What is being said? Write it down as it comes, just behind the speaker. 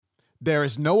There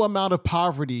is no amount of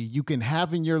poverty you can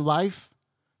have in your life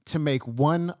to make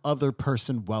one other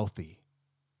person wealthy.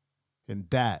 And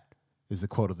that is the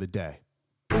quote of the day.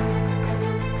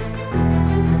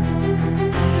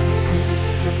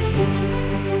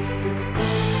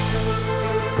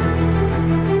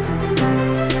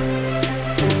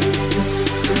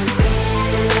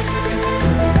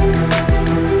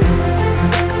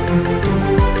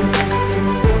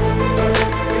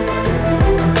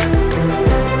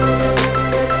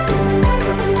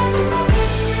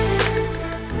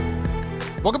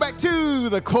 Welcome back to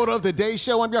the Quote of the Day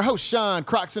Show. I'm your host, Sean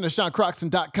Croxton of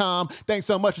SeanCroxton.com. Thanks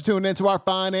so much for tuning in to our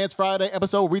Finance Friday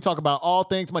episode where we talk about all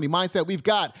things money mindset. We've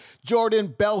got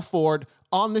Jordan Belfort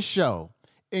on the show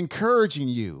encouraging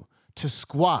you to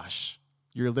squash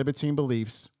your limiting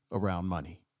beliefs around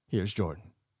money. Here's Jordan.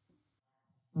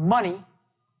 Money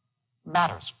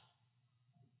matters.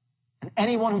 And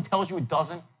anyone who tells you it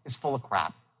doesn't is full of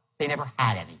crap. They never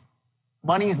had any.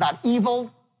 Money is not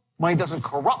evil. Money doesn't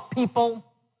corrupt people.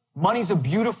 Money's a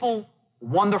beautiful,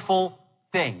 wonderful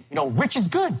thing. You know, rich is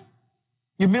good.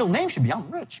 Your middle name should be,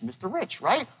 I'm rich, Mr. Rich,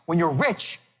 right? When you're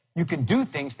rich, you can do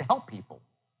things to help people.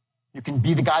 You can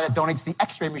be the guy that donates the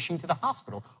x-ray machine to the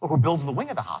hospital or who builds the wing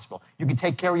of the hospital. You can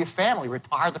take care of your family,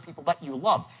 retire the people that you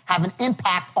love, have an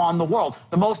impact on the world.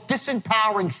 The most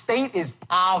disempowering state is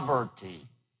poverty.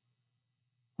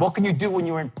 What can you do when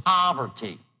you're in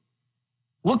poverty?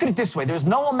 Look at it this way. There's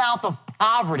no amount of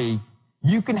poverty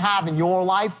you can have in your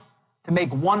life to make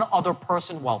one other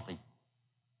person wealthy.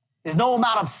 There's no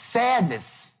amount of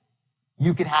sadness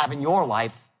you can have in your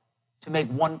life to make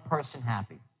one person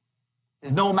happy.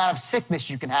 There's no amount of sickness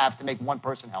you can have to make one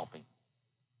person healthy.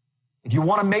 If you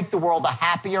want to make the world a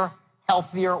happier,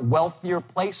 healthier, wealthier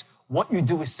place, what you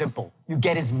do is simple. You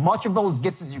get as much of those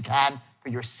gifts as you can for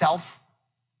yourself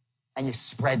and you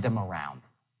spread them around.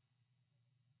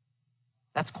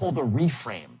 That's called a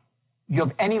reframe. You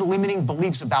have any limiting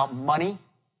beliefs about money,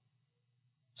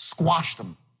 squash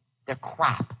them. They're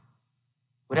crap.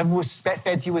 Whatever was fed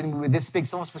to you when we were this big,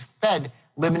 someone was fed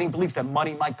limiting beliefs that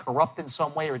money might corrupt in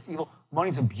some way or it's evil.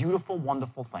 Money's a beautiful,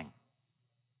 wonderful thing.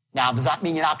 Now, does that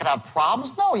mean you're not going to have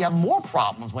problems? No, you have more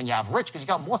problems when you have rich because you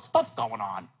got more stuff going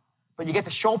on. But you get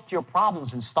to show up to your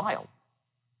problems in style.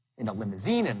 In a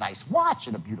limousine, a nice watch,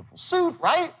 in a beautiful suit,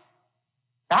 right?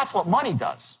 That's what money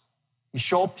does. You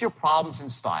show up to your problems in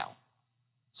style.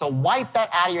 So wipe that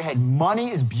out of your head.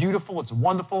 Money is beautiful. It's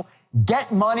wonderful.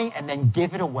 Get money and then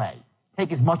give it away.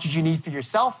 Take as much as you need for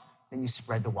yourself, then you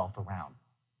spread the wealth around.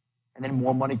 And then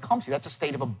more money comes to you. That's a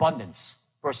state of abundance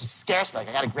versus scarcity. Like,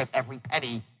 I got to grip every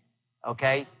penny,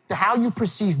 okay? To how you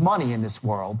perceive money in this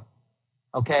world,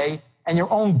 okay, and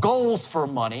your own goals for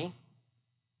money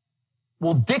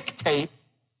will dictate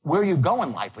where you go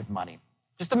in life with money.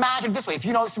 Just imagine this way. If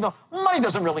you know money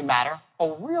doesn't really matter.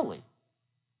 Oh, really?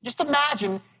 Just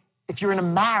imagine if you're in a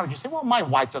marriage, you say, well, my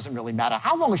wife doesn't really matter.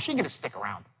 How long is she going to stick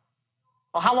around?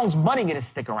 Well, how long is money going to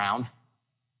stick around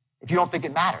if you don't think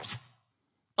it matters?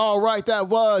 All right, that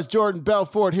was Jordan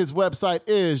Belfort. His website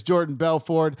is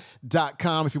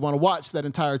jordanbelfort.com. If you want to watch that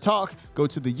entire talk, go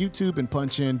to the YouTube and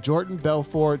punch in Jordan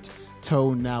Belfort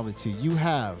Tonality. You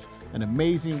have an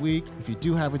amazing week. If you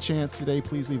do have a chance today,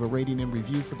 please leave a rating and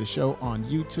review for the show on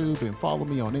YouTube and follow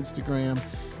me on Instagram.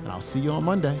 And I'll see you on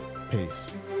Monday.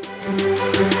 Peace.